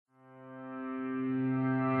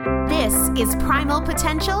This is Primal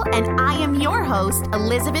Potential, and I am your host,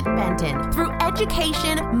 Elizabeth Benton. Through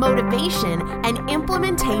education, motivation, and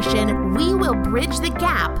implementation, we will bridge the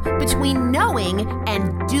gap between knowing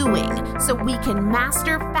and doing so we can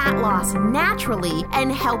master fat loss naturally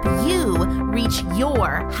and help you reach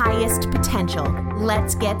your highest potential.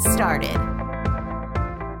 Let's get started.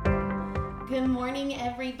 Good morning,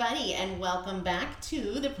 everybody, and welcome back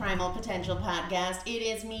to the Primal Potential Podcast. It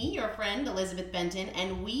is me, your friend, Elizabeth Benton,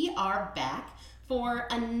 and we are back for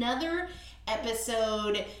another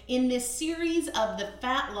episode in this series of the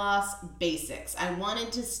Fat Loss Basics. I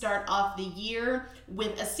wanted to start off the year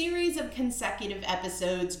with a series of consecutive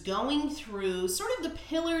episodes going through sort of the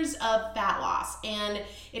pillars of fat loss. And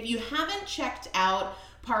if you haven't checked out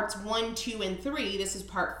parts 1, 2, and 3, this is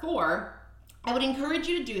part 4, I would encourage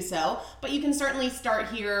you to do so, but you can certainly start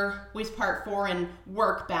here with part 4 and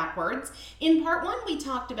work backwards. In part 1, we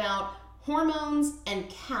talked about hormones and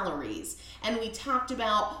calories, and we talked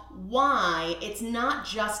about why it's not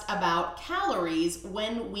just about calories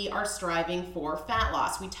when we are striving for fat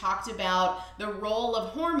loss. We talked about the role of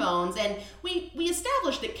hormones, and we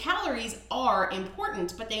established that calories are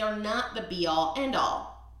important, but they are not the be-all, end-all.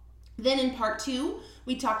 Then in part 2,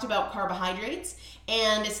 we talked about carbohydrates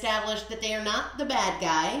and established that they are not the bad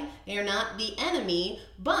guy, they are not the enemy,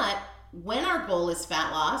 but when our goal is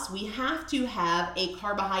fat loss, we have to have a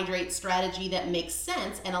carbohydrate strategy that makes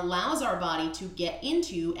sense and allows our body to get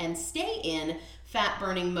into and stay in fat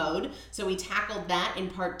burning mode. So we tackled that in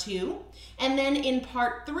part 2. And then in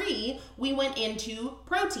part 3, we went into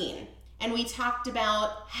protein. And we talked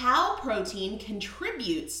about how protein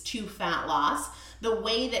contributes to fat loss, the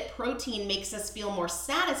way that protein makes us feel more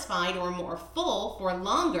satisfied or more full for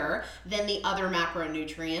longer than the other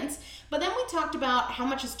macronutrients. But then we talked about how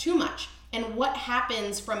much is too much and what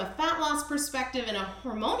happens from a fat loss perspective and a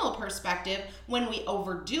hormonal perspective when we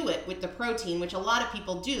overdo it with the protein, which a lot of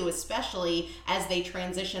people do, especially as they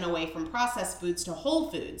transition away from processed foods to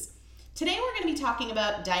whole foods. Today we're going to be talking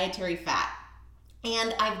about dietary fat.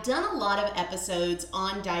 And I've done a lot of episodes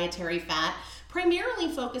on dietary fat, primarily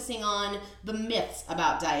focusing on the myths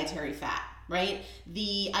about dietary fat, right?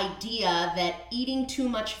 The idea that eating too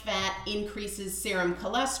much fat increases serum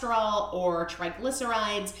cholesterol or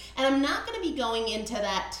triglycerides, and I'm not going to be going into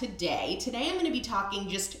that today. Today I'm going to be talking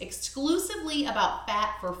just exclusively about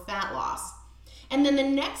fat for fat loss. And then the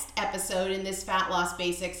next episode in this Fat Loss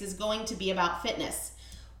Basics is going to be about fitness.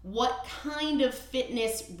 What kind of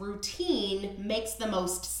fitness routine makes the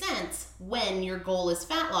most sense when your goal is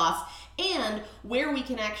fat loss, and where we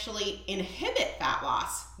can actually inhibit fat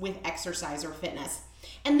loss with exercise or fitness.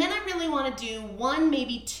 And then I really want to do 1,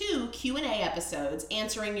 maybe 2 Q&A episodes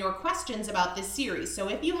answering your questions about this series. So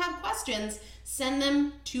if you have questions, send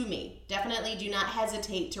them to me. Definitely do not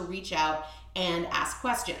hesitate to reach out and ask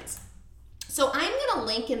questions. So I'm going to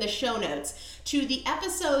link in the show notes to the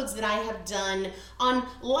episodes that I have done on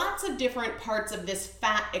lots of different parts of this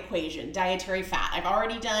fat equation, dietary fat. I've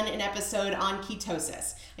already done an episode on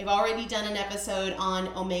ketosis. I've already done an episode on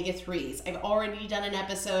omega-3s. I've already done an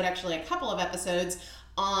episode, actually a couple of episodes,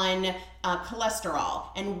 on cholesterol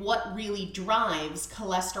and what really drives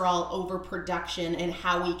cholesterol overproduction and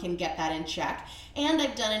how we can get that in check. And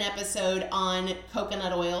I've done an episode on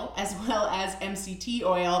coconut oil as well as MCT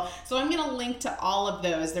oil. So I'm going to link to all of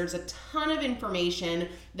those. There's a ton of information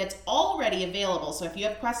that's already available. So if you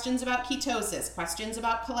have questions about ketosis, questions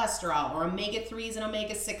about cholesterol or omega-3s and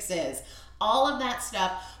omega-6s, all of that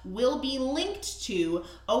stuff will be linked to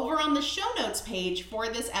over on the show notes page for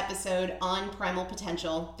this episode on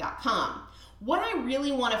primalpotential.com. What I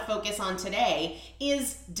really want to focus on today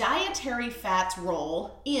is dietary fat's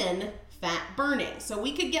role in fat burning. So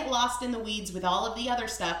we could get lost in the weeds with all of the other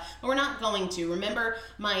stuff, but we're not going to. Remember,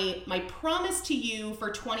 my promise to you for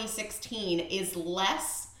 2016 is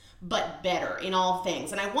less but better in all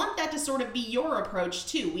things. And I want that to sort of be your approach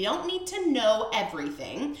too. We don't need to know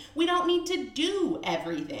everything. We don't need to do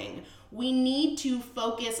everything. We need to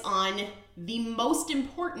focus on the most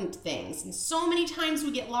important things. And so many times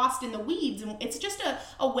we get lost in the weeds, and it's just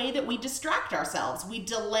a way that we distract ourselves. We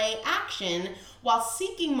delay action while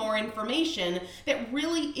seeking more information that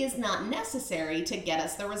really is not necessary to get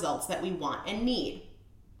us the results that we want and need.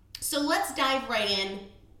 So let's dive right in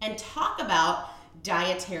and talk about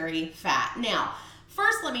dietary fat. Now,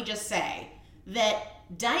 first let me just say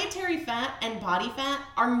that dietary fat and body fat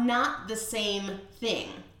are not the same thing.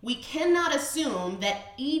 We cannot assume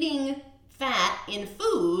that eating fat in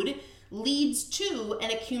food leads to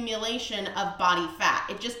an accumulation of body fat.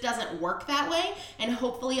 It just doesn't work that way, and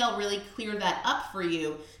hopefully I'll really clear that up for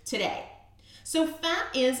you today. So fat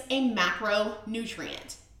is a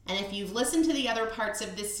macronutrient. And if you've listened to the other parts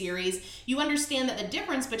of this series, you understand that the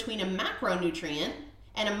difference between a macronutrient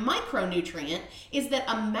and a micronutrient is that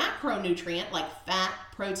a macronutrient like fat,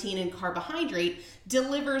 protein, and carbohydrate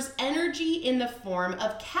delivers energy in the form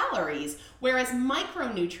of calories, whereas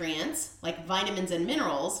micronutrients like vitamins and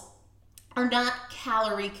minerals are not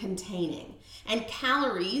calorie containing. And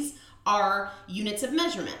calories are units of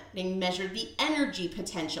measurement. They measure the energy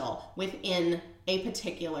potential within a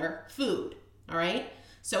particular food, all right?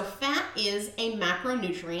 So fat is a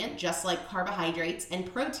macronutrient, just like carbohydrates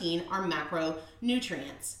and protein are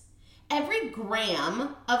macronutrients. Every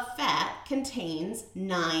gram of fat contains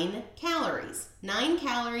 9 calories. 9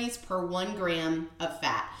 calories per 1 gram of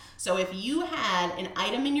fat. So if you had an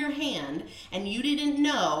item in your hand and you didn't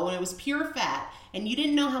know, and it was pure fat, and you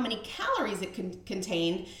didn't know how many calories it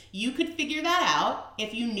contained, you could figure that out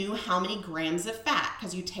if you knew how many grams of fat,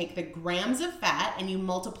 because you take the grams of fat and you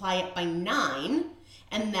multiply it by 9,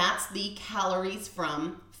 and that's the calories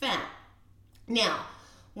from fat. Now,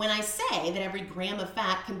 when I say that every gram of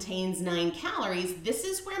fat contains 9 calories, this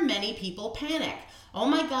is where many people panic. Oh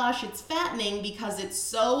my gosh, it's fattening because it's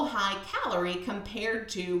so high calorie compared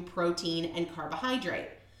to protein and carbohydrate.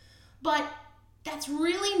 But that's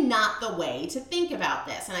really not the way to think about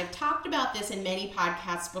this. And I've talked about this in many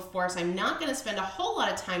podcasts before, so I'm not going to spend a whole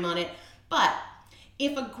lot of time on it. But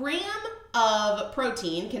if a gram of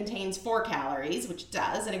protein contains 4 calories, which it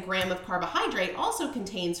does, and a gram of carbohydrate also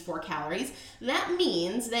contains 4 calories, that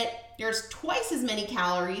means that there's twice as many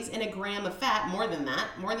calories in a gram of fat, more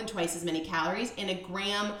than twice as many calories in a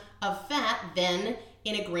gram of fat than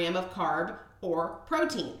in a gram of carb or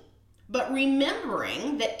protein. But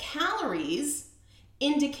remembering that calories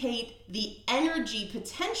indicate the energy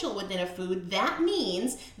potential within a food, that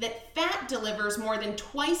means that fat delivers more than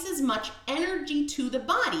twice as much energy to the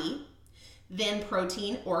body than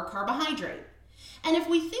protein or carbohydrate. And if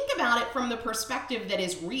we think about it from the perspective that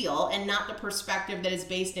is real and not the perspective that is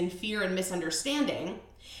based in fear and misunderstanding,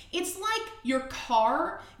 it's like your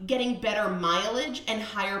car getting better mileage and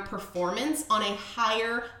higher performance on a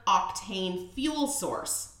higher octane fuel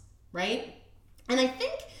source, right? And I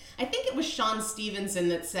think it was Sean Stevenson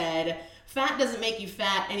that said, fat doesn't make you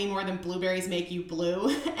fat any more than blueberries make you blue.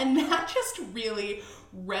 And that just really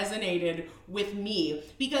resonated with me,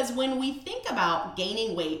 because when we think about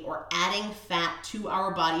gaining weight or adding fat to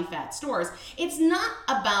our body fat stores, it's not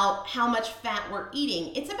about how much fat we're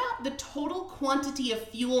eating. It's about the total quantity of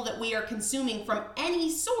fuel that we are consuming from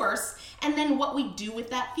any source and then what we do with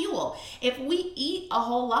that fuel. If we eat a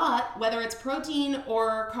whole lot, whether it's protein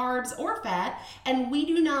or carbs or fat, and we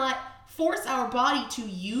do not force our body to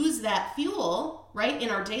use that fuel, right, in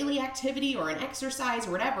our daily activity or in exercise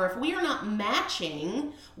or whatever, if we are not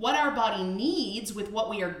matching what our body needs with what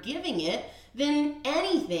we are giving it, then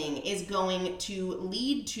anything is going to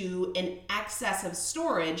lead to an excess of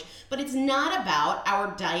storage, but it's not about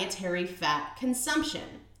our dietary fat consumption,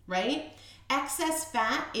 right? Excess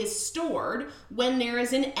fat is stored when there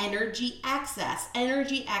is an energy excess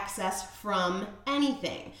from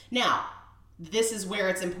anything. Now, this is where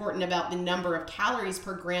it's important about the number of calories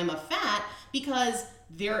per gram of fat, because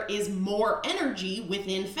there is more energy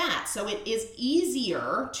within fat. So it is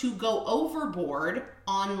easier to go overboard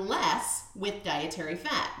on less with dietary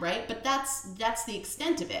fat, right? But that's the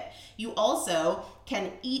extent of it. You also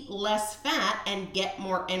can eat less fat and get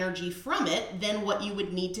more energy from it than what you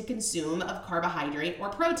would need to consume of carbohydrate or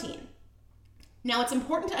protein. Now, it's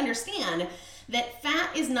important to understand that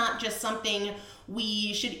fat is not just something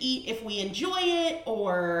we should eat if we enjoy it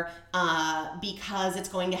or because it's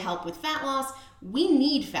going to help with fat loss. We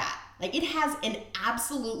need fat. Like, it has an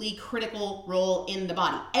absolutely critical role in the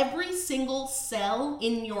body. Every single cell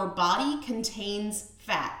in your body contains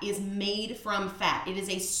fat, is made from fat. It is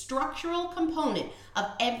a structural component of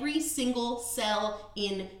every single cell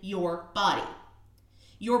in your body.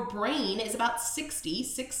 Your brain is about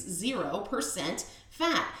 60%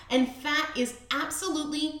 fat, and fat is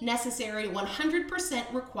absolutely necessary,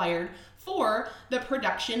 100% required for the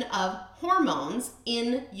production of hormones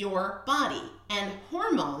in your body. And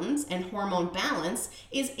hormones and hormone balance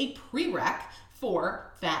is a prereq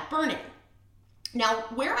for fat burning. Now,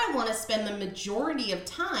 where I want to spend the majority of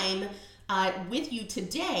time with you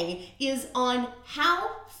today is on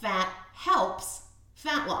how fat helps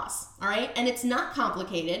fat loss, all right? And it's not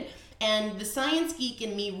complicated. And the science geek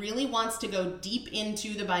in me really wants to go deep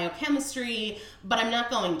into the biochemistry, but I'm not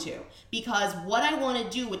going to, because what I want to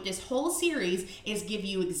do with this whole series is give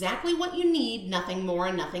you exactly what you need, nothing more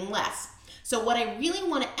and nothing less. So what I really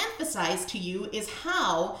want to emphasize to you is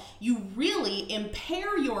how you really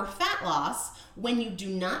impair your fat loss when you do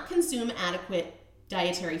not consume adequate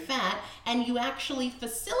dietary fat, and you actually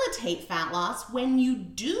facilitate fat loss when you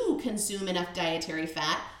do consume enough dietary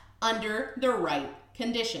fat under the right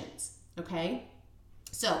conditions, okay?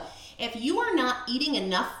 So if you are not eating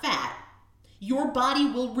enough fat, your body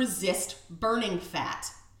will resist burning fat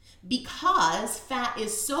because fat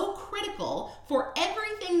is so critical for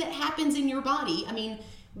everything that happens in your body. I mean,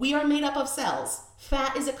 we are made up of cells.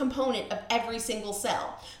 Fat is a component of every single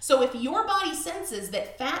cell. So if your body senses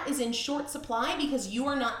that fat is in short supply because you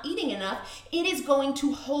are not eating enough, it is going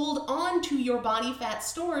to hold on to your body fat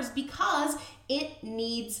stores because it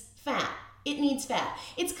needs fat. It needs fat.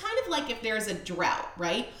 It's kind of like if there's a drought,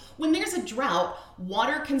 right? When there's a drought,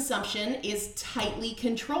 water consumption is tightly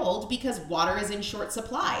controlled because water is in short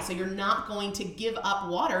supply. So you're not going to give up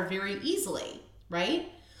water very easily, right?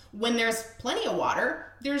 When there's plenty of water,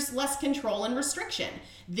 there's less control and restriction.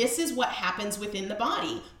 This is what happens within the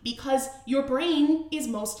body because your brain is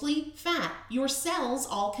mostly fat. Your cells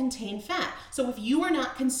all contain fat. So if you are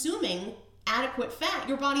not consuming adequate fat,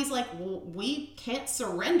 your body's like, well, we can't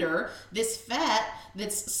surrender this fat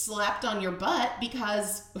that's slapped on your butt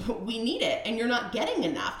because we need it and you're not getting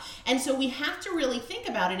enough. And so we have to really think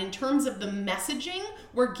about it in terms of the messaging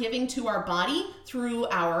we're giving to our body through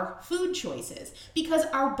our food choices, because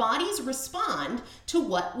our bodies respond to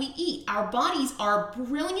what we eat. Our bodies are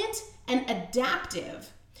brilliant and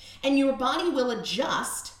adaptive, and your body will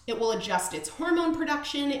adjust. It will adjust its hormone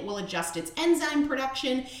production, it will adjust its enzyme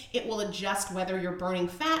production, it will adjust whether you're burning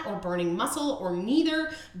fat or burning muscle or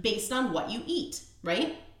neither based on what you eat,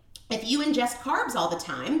 right? If you ingest carbs all the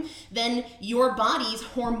time, then your body's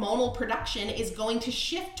hormonal production is going to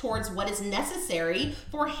shift towards what is necessary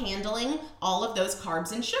for handling all of those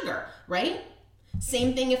carbs and sugar, right?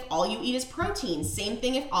 Same thing if all you eat is protein. Same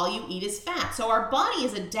thing if all you eat is fat. So our body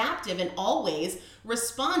is adaptive and always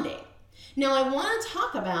responding. Now I want to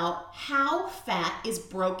talk about how fat is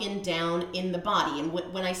broken down in the body. And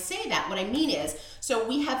when I say that, what I mean is, so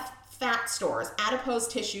we have fat stores, adipose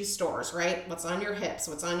tissue stores, right? What's on your hips,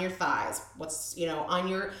 what's on your thighs, what's, on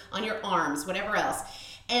your arms, whatever else.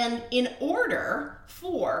 And in order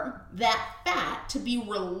for that fat to be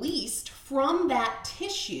released from that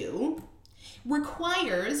tissue,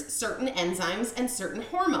 requires certain enzymes and certain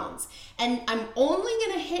hormones. And I'm only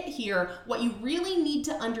going to hit here what you really need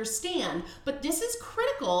to understand, but this is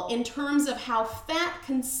critical in terms of how fat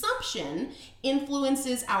consumption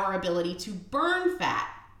influences our ability to burn fat.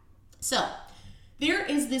 So there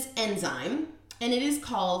is this enzyme, and it is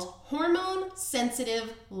called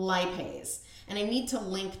hormone-sensitive lipase. And I need to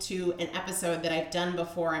link to an episode that I've done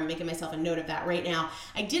before. I'm making myself a note of that right now.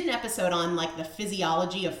 I did an episode on like the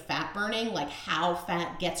physiology of fat burning, like how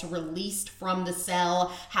fat gets released from the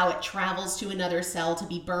cell, how it travels to another cell to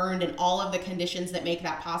be burned, and all of the conditions that make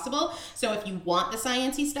that possible. So if you want the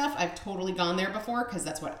sciencey stuff, I've totally gone there before because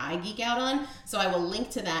that's what I geek out on. So I will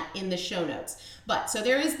link to that in the show notes. But so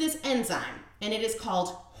there is this enzyme, and it is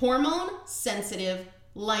called hormone-sensitive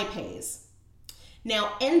lipase.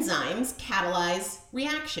 Now, enzymes catalyze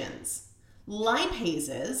reactions.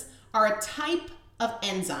 Lipases are a type of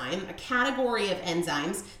enzyme, a category of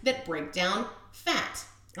enzymes that break down fat,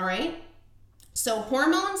 all right? So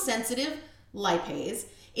hormone-sensitive lipase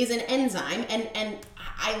is an enzyme, and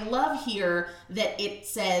I love here that it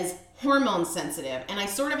says hormone sensitive, and I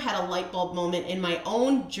sort of had a light bulb moment in my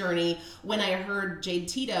own journey when I heard Jade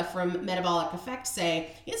Teta from Metabolic Effect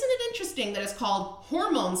say, isn't it interesting that it's called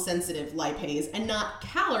hormone sensitive lipase and not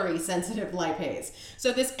calorie sensitive lipase?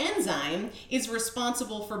 So this enzyme is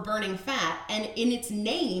responsible for burning fat, and in its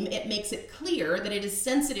name it makes it clear that it is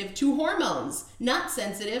sensitive to hormones, not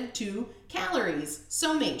sensitive to calories.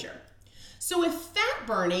 So major. So if fat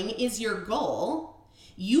burning is your goal,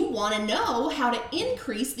 you want to know how to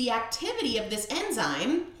increase the activity of this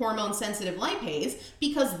enzyme, hormone-sensitive lipase,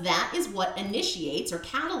 because that is what initiates or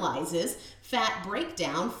catalyzes fat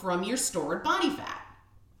breakdown from your stored body fat.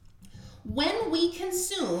 When we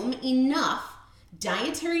consume enough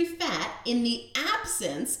dietary fat in the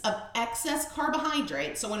absence of excess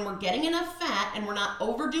carbohydrate, so when we're getting enough fat and we're not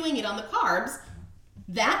overdoing it on the carbs,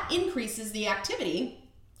 that increases the activity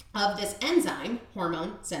of this enzyme,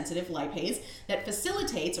 hormone-sensitive lipase, that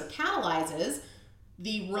facilitates or catalyzes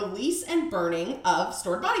the release and burning of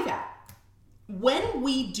stored body fat. When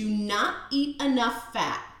we do not eat enough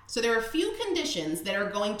fat, so there are a few conditions that are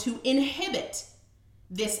going to inhibit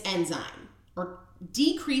this enzyme or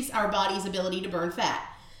decrease our body's ability to burn fat.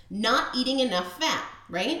 Not eating enough fat,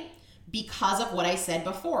 right? because of what I said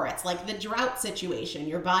before. It's like the drought situation.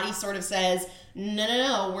 Your body sort of says,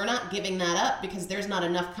 no, we're not giving that up because there's not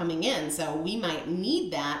enough coming in. So we might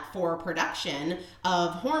need that for production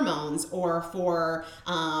of hormones or for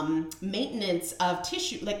maintenance of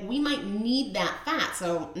tissue. Like we might need that fat.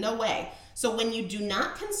 So no way. So when you do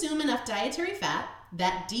not consume enough dietary fat,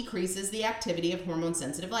 that decreases the activity of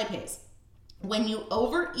hormone-sensitive lipase. When you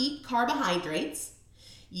overeat carbohydrates,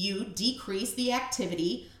 you decrease the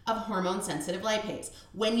activity of hormone-sensitive lipase.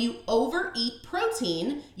 When you overeat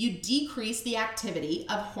protein, you decrease the activity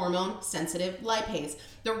of hormone-sensitive lipase.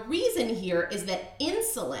 The reason here is that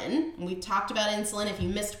insulin, and we've talked about insulin, if you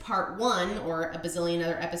missed part 1 or a bazillion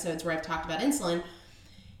other episodes where I've talked about insulin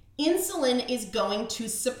is going to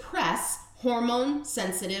suppress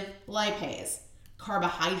hormone-sensitive lipase.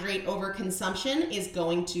 Carbohydrate overconsumption is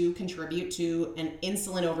going to contribute to an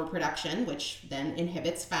insulin overproduction, which then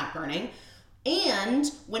inhibits fat burning. And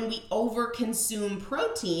when we overconsume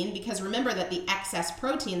protein, because remember that the excess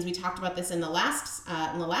proteins, we talked about this in the last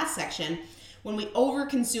section, when we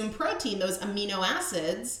overconsume protein, those amino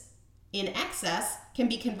acids in excess can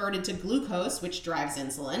be converted to glucose, which drives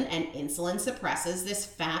insulin, and insulin suppresses this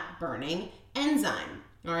fat burning enzyme.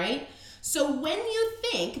 All right. So when you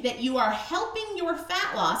think that you are helping your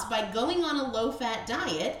fat loss by going on a low-fat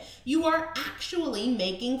diet, you are actually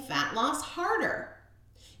making fat loss harder.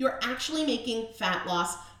 You're actually making fat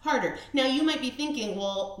loss harder. Now you might be thinking,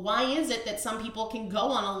 well, why is it that some people can go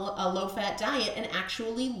on a low-fat diet and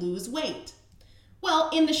actually lose weight?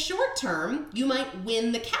 Well, in the short term, you might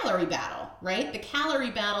win the calorie battle, right? The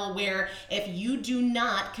calorie battle where if you do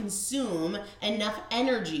not consume enough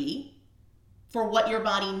energy for what your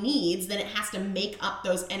body needs, then it has to make up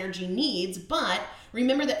those energy needs. But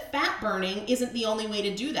remember that fat burning isn't the only way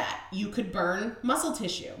to do that. You could burn muscle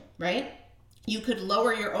tissue, right? You could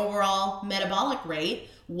lower your overall metabolic rate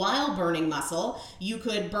while burning muscle. You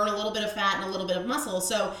could burn a little bit of fat and a little bit of muscle.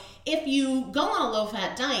 So if you go on a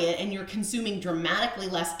low-fat diet and you're consuming dramatically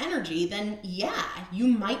less energy, then yeah, you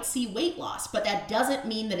might see weight loss, but that doesn't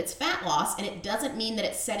mean that it's fat loss, and it doesn't mean that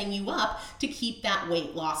it's setting you up to keep that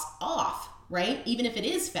weight loss off, right? Even if it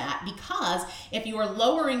is fat, because if you are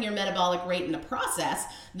lowering your metabolic rate in the process,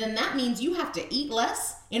 then that means you have to eat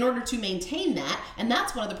less in order to maintain that. And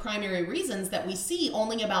that's one of the primary reasons that we see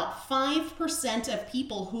only about 5% of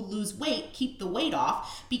people who lose weight keep the weight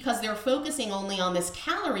off, because they're focusing only on this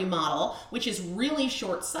calorie model, which is really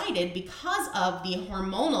short-sighted because of the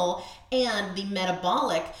hormonal and the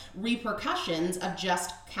metabolic repercussions of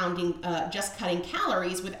just cutting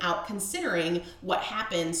calories without considering what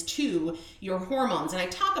happens to your hormones. And I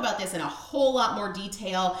talk about this in a whole lot more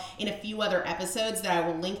detail in a few other episodes that I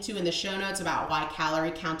will link to in the show notes about why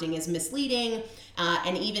calorie counting is misleading,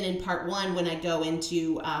 and even in part 1 when I go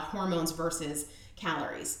into hormones versus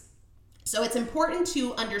calories. So it's important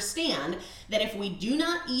to understand that if we do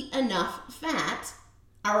not eat enough fat,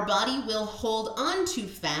 our body will hold on to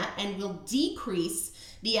fat and will decrease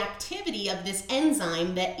the activity of this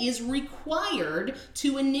enzyme that is required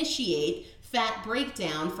to initiate fat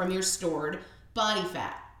breakdown from your stored body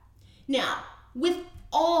fat. Now, with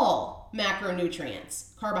all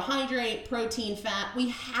macronutrients, carbohydrate, protein, fat, we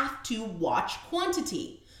have to watch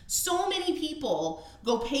quantity. So many people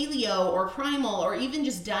go paleo or primal or even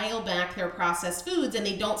just dial back their processed foods and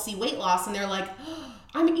they don't see weight loss, and they're like, oh,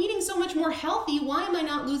 I'm eating so much more healthy, why am I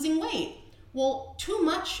not losing weight? Well, too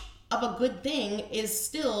much of a good thing is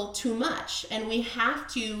still too much, and we have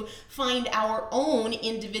to find our own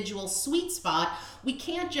individual sweet spot. We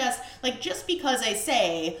can't just because I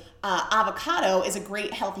say avocado is a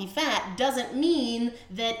great healthy fat doesn't mean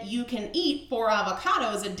that you can eat 4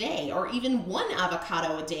 avocados a day or even 1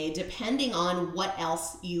 avocado a day, depending on what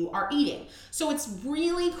else you are eating. So it's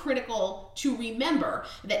really critical to remember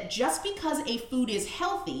that just because a food is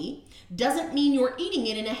healthy doesn't mean you're eating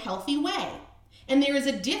it in a healthy way. And there is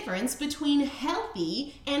a difference between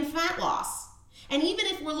healthy and fat loss. And even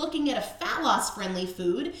if we're looking at a fat loss friendly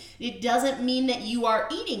food, it doesn't mean that you are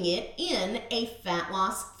eating it in a fat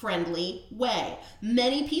loss friendly way.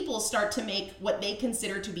 Many people start to make what they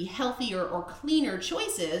consider to be healthier or cleaner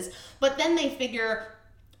choices, but then they figure,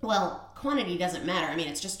 well, quantity doesn't matter. I mean,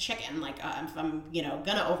 it's just chicken. Like if I'm,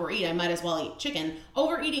 gonna overeat, I might as well eat chicken.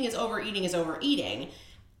 Overeating is overeating is overeating.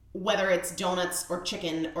 Whether it's donuts or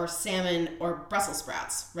chicken or salmon or Brussels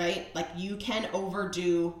sprouts, right? Like you can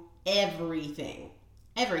overdo everything.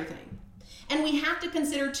 And we have to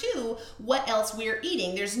consider too what else we're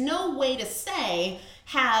eating. There's no way to say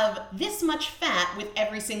have this much fat with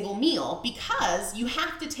every single meal, because you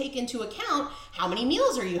have to take into account how many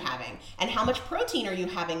meals are you having and how much protein are you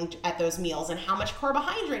having at those meals and how much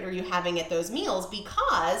carbohydrate are you having at those meals,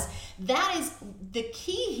 because that is the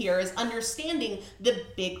key here, is understanding the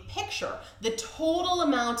big picture, the total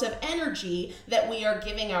amount of energy that we are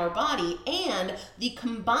giving our body and the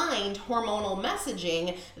combined hormonal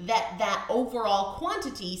messaging that that overall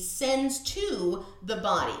quantity sends to the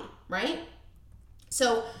body, right?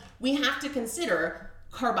 So we have to consider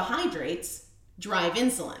carbohydrates drive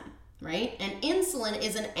insulin, right? And insulin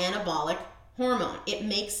is an anabolic hormone. It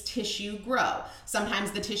makes tissue grow.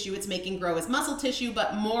 Sometimes the tissue it's making grow is muscle tissue,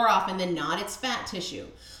 but more often than not, it's fat tissue.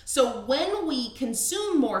 So when we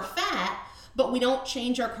consume more fat, but we don't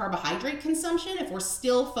change our carbohydrate consumption, if we're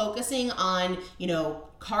still focusing on,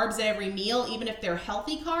 carbs at every meal, even if they're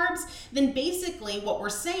healthy carbs, then basically what we're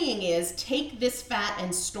saying is take this fat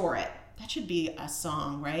and store it. That should be a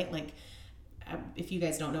song, right? Like, if you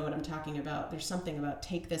guys don't know what I'm talking about, there's something about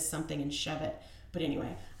take this something and shove it. But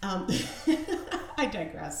anyway, I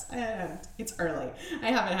digress. It's early.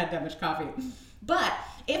 I haven't had that much coffee. But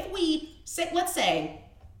if we say, let's say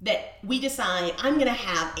that we decide I'm going to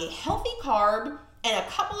have a healthy carb and a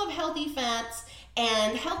couple of healthy fats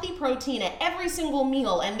and healthy protein at every single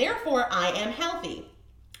meal, and therefore I am healthy.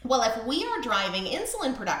 Well, if we are driving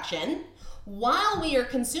insulin production while we are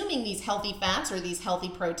consuming these healthy fats or these healthy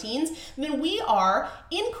proteins, then we are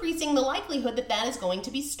increasing the likelihood that that is going to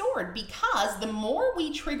be stored, because the more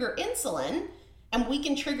we trigger insulin, and we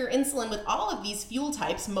can trigger insulin with all of these fuel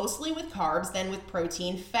types, mostly with carbs, then with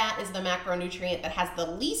protein. Fat is the macronutrient that has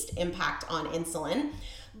the least impact on insulin.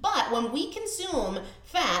 But when we consume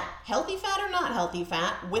fat, healthy fat or not healthy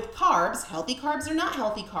fat, with carbs, healthy carbs or not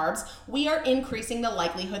healthy carbs, we are increasing the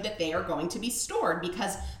likelihood that they are going to be stored,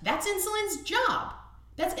 because that's insulin's job.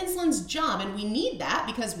 That's insulin's job, and we need that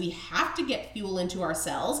because we have to get fuel into our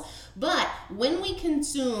cells. But when we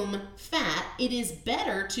consume fat, it is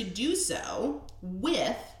better to do so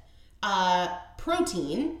with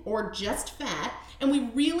protein or just fat, and we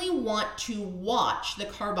really want to watch the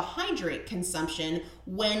carbohydrate consumption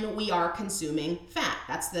when we are consuming fat.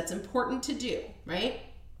 That's important to do, right?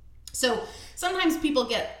 So sometimes people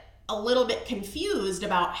get a little bit confused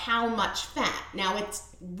about how much fat. Now,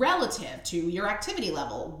 it's relative to your activity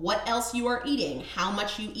level, what else you are eating, how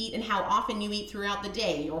much you eat and how often you eat throughout the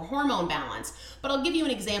day, your hormone balance. But I'll give you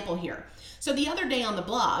an example here. So the other day on the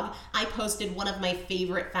blog, I posted one of my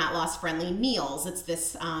favorite fat loss friendly meals. It's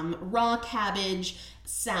this raw cabbage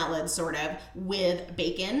salad sort of with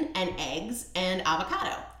bacon and eggs and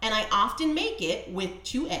avocado. And I often make it with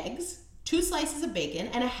 2 eggs, 2 slices of bacon,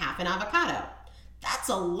 and a half an avocado. That's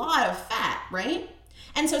a lot of fat, right?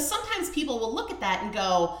 And so sometimes people will look at that and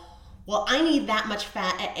go, well, I need that much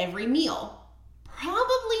fat at every meal.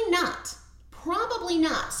 Probably not. Probably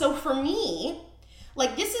not. So for me,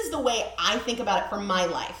 like, this is the way I think about it for my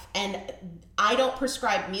life. And I don't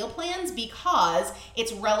prescribe meal plans because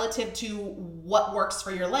it's relative to what works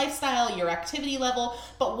for your lifestyle, your activity level.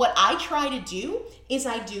 But what I try to do is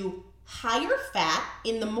I do higher fat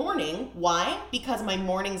in the morning. Why? Because my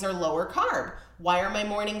mornings are lower carb. Why are my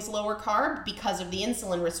mornings lower carb? Because of the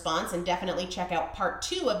insulin response, and definitely check out part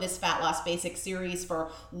 2 of this Fat Loss Basics series for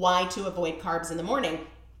why to avoid carbs in the morning.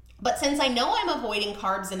 But since I know I'm avoiding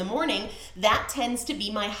carbs in the morning, that tends to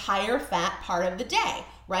be my higher fat part of the day,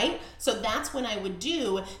 right? So that's when I would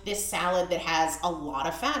do this salad that has a lot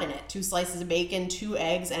of fat in it. 2 slices of bacon, 2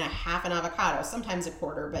 eggs, and a half an avocado, sometimes a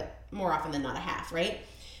quarter, but more often than not a half, right?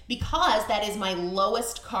 Because that is my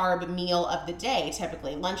lowest carb meal of the day,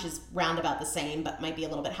 typically. Lunch is round about the same, but might be a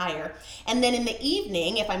little bit higher. And then in the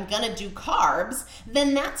evening, if I'm gonna do carbs,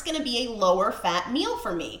 then that's gonna be a lower fat meal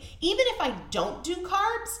for me. Even if I don't do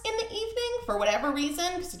carbs in the evening, for whatever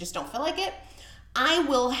reason, because I just don't feel like it, I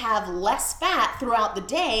will have less fat throughout the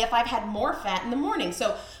day if I've had more fat in the morning.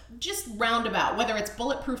 So just roundabout, whether it's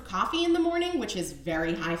bulletproof coffee in the morning, which is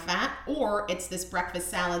very high fat, or it's this breakfast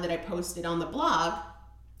salad that I posted on the blog,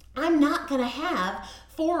 I'm not gonna have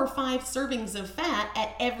 4 or 5 servings of fat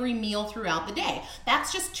at every meal throughout the day.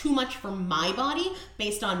 That's just too much for my body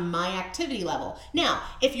based on my activity level. Now,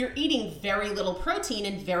 if you're eating very little protein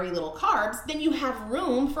and very little carbs, then you have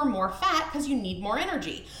room for more fat because you need more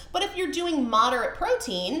energy. But if you're doing moderate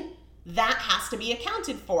protein, that has to be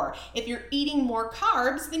accounted for. If you're eating more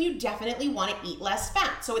carbs, then you definitely want to eat less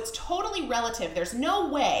fat. So it's totally relative. There's no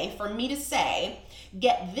way for me to say,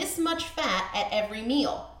 get this much fat at every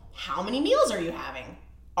meal. How many meals are you having?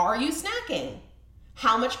 Are you snacking?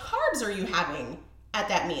 How much carbs are you having at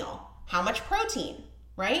that meal? How much protein,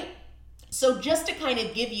 right? So just to kind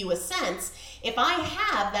of give you a sense, if I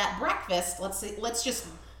have that breakfast,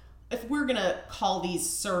 if we're gonna call these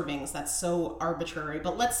servings, that's so arbitrary,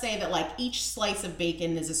 but let's say that like each slice of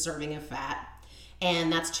bacon is a serving of fat,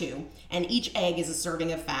 and that's 2. And each egg is a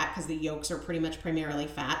serving of fat because the yolks are pretty much primarily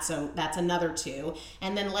fat, so that's another 2.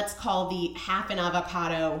 And then let's call the half an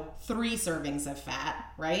avocado 3 servings of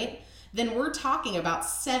fat, right? Then we're talking about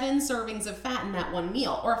 7 servings of fat in that one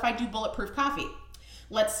meal. Or if I do bulletproof coffee,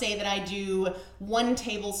 let's say that I do 1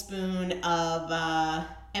 tablespoon of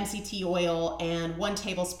MCT oil and 1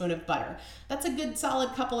 tablespoon of butter. That's a good solid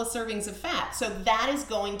couple of servings of fat. So that is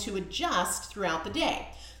going to adjust throughout the day.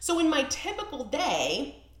 So in my typical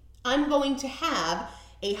day, I'm going to have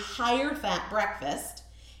a higher fat breakfast,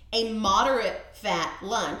 a moderate fat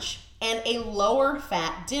lunch, and a lower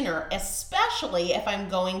fat dinner, especially if I'm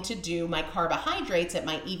going to do my carbohydrates at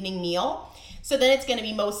my evening meal. So then it's going to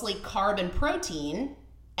be mostly carb and protein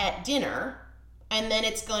at dinner, and then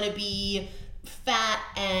it's going to be fat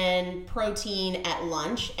and protein at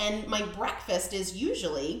lunch, and my breakfast is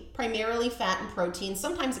usually primarily fat and protein,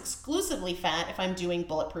 sometimes exclusively fat if I'm doing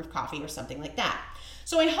bulletproof coffee or something like that.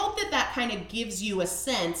 So I hope that that kind of gives you a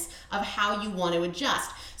sense of how you want to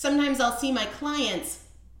adjust. Sometimes I'll see my clients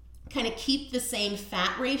kind of keep the same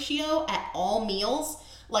fat ratio at all meals,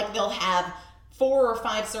 like they'll have 4 or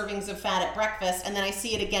 5 servings of fat at breakfast, and then I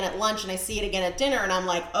see it again at lunch and I see it again at dinner, and I'm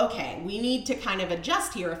like, okay, we need to kind of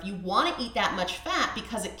adjust here. If you want to eat that much fat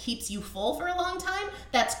because it keeps you full for a long time,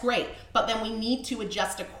 that's great, but then we need to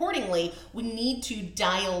adjust accordingly. We need to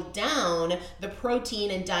dial down the protein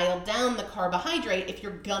and dial down the carbohydrate if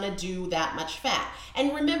you're gonna do that much fat.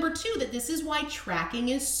 And remember too that this is why tracking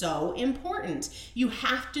is so important. You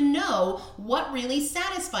have to know what really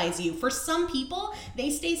satisfies you. For some people, they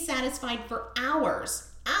stay satisfied for hours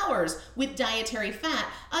with dietary fat.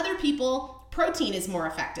 Other people, protein is more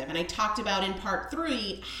effective. And I talked about in part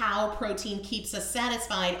 3 how protein keeps us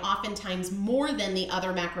satisfied oftentimes more than the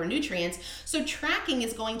other macronutrients. So tracking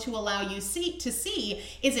is going to allow you to see,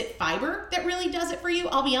 is it fiber that really does it for you?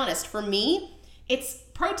 I'll be honest, for me,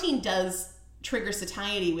 protein does trigger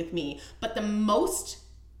satiety with me, but the most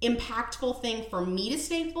impactful thing for me to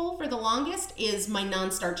stay full for the longest is my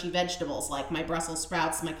non-starchy vegetables, like my Brussels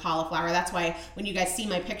sprouts, my cauliflower. That's why when you guys see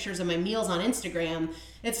my pictures of my meals on Instagram,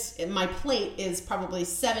 my plate is probably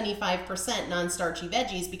 75% non-starchy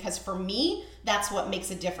veggies, because for me, that's what makes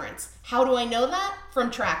a difference. How do I know that? From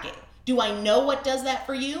tracking. Do I know what does that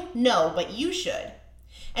for you? No, but you should.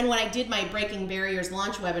 And when I did my Breaking Barriers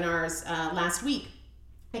launch webinars last week,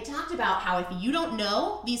 I talked about how if you don't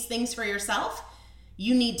know these things for yourself,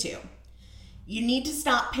 you need to. You need to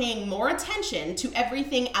stop paying more attention to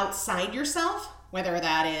everything outside yourself, whether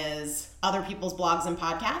that is other people's blogs and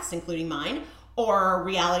podcasts, including mine, or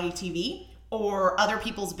reality TV, or other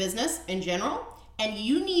people's business in general. And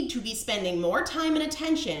you need to be spending more time and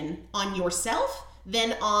attention on yourself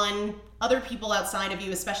than on other people outside of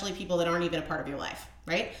you, especially people that aren't even a part of your life,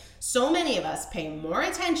 right? So many of us pay more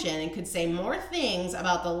attention and could say more things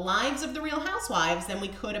about the lives of the Real Housewives than we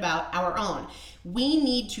could about our own. We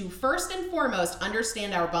need to first and foremost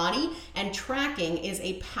understand our body, and tracking is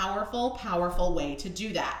a powerful, powerful way to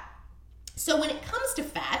do that. So when it comes to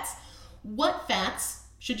fats, what fats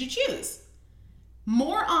should you choose?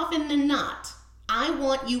 More often than not, I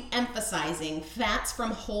want you emphasizing fats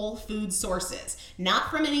from whole food sources,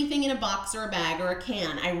 not from anything in a box or a bag or a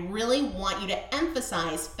can. I really want you to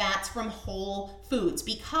emphasize fats from whole foods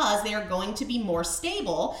because they are going to be more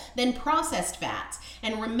stable than processed fats.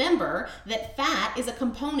 And remember that fat is a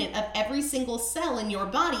component of every single cell in your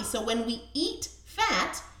body. So when we eat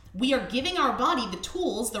fat, we are giving our body the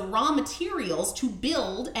tools, the raw materials to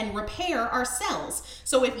build and repair our cells.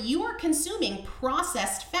 So if you are consuming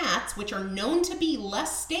processed fats, which are known to be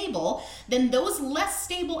less stable, then those less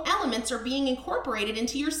stable elements are being incorporated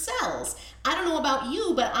into your cells. I don't know about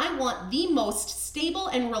you, but I want the most stable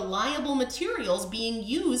and reliable materials being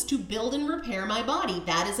used to build and repair my body.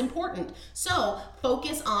 That is important. So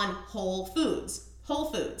focus on whole foods.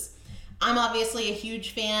 Whole foods. I'm obviously a huge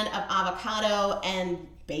fan of avocado and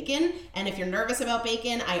bacon, and if you're nervous about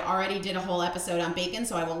bacon, I already did a whole episode on bacon,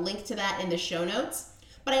 so I will link to that in the show notes.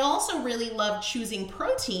 But I also really love choosing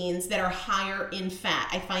proteins that are higher in fat.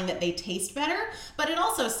 I find that they taste better, but it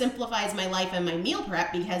also simplifies my life and my meal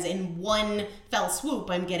prep because in one fell swoop,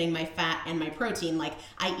 I'm getting my fat and my protein. Like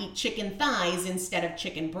I eat chicken thighs instead of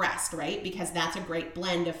chicken breast, right? Because that's a great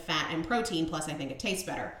blend of fat and protein, plus I think it tastes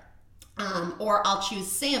better. Or I'll choose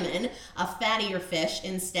salmon, a fattier fish,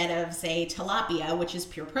 instead of, say, tilapia, which is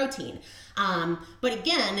pure protein. But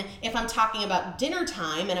again, if I'm talking about dinner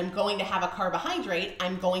time and I'm going to have a carbohydrate,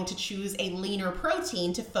 I'm going to choose a leaner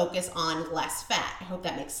protein to focus on less fat. I hope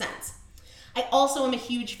that makes sense. I also am a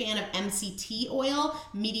huge fan of MCT oil,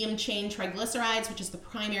 medium chain triglycerides, which is the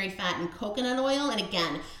primary fat in coconut oil. And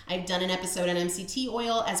again, I've done an episode on MCT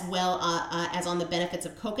oil as well as on the benefits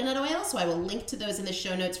of coconut oil. So I will link to those in the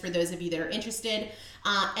show notes for those of you that are interested.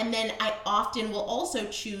 And then I often will also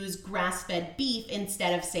choose grass-fed beef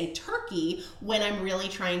instead of, say, turkey when I'm really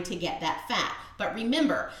trying to get that fat. But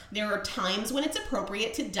remember, there are times when it's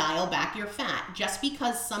appropriate to dial back your fat. Just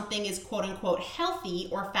because something is quote-unquote healthy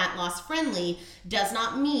or fat loss friendly does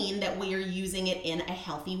not mean that we are using it in a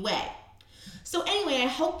healthy way. So anyway, I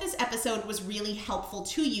hope this episode was really helpful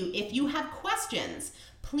to you. If you have questions,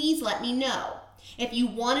 please let me know. If you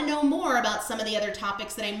want to know more about some of the other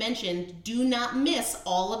topics that I mentioned, do not miss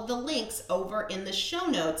all of the links over in the show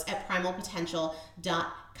notes at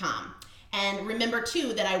primalpotential.com. And remember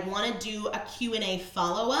too that I want to do a Q&A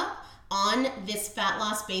follow-up on this Fat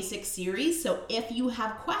Loss Basics series. So if you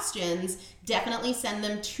have questions, definitely send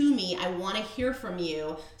them to me. I want to hear from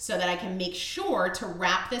you so that I can make sure to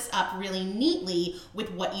wrap this up really neatly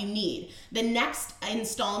with what you need. The next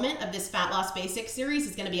installment of this Fat Loss Basics series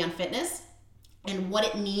is going to be on fitness and what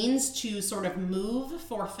it means to sort of move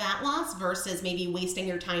for fat loss versus maybe wasting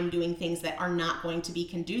your time doing things that are not going to be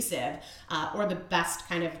conducive or the best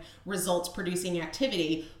kind of results producing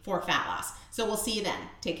activity for fat loss. So we'll see you then.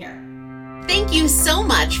 Take care. Thank you so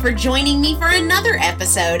much for joining me for another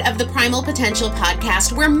episode of the Primal Potential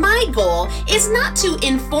Podcast, where my goal is not to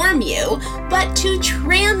inform you, but to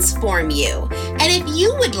transform you. And if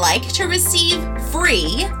you would like to receive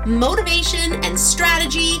free motivation and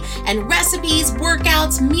strategy and recipes,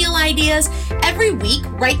 workouts, meal ideas every week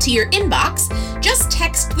right to your inbox, just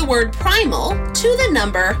text the word primal to the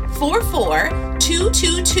number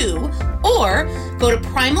 44222 or go to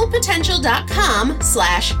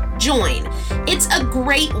primalpotential.com/join. It's a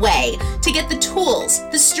great way to get the tools,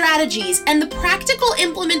 the strategies, and the practical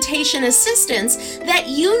implementation assistance that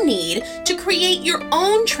you need to create your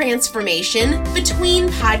own transformation between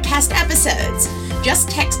podcast episodes.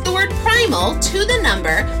 Just text the word primal to the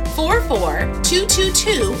number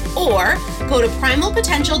 44222 or go to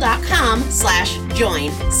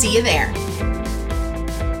primalpotential.com/join. See you there.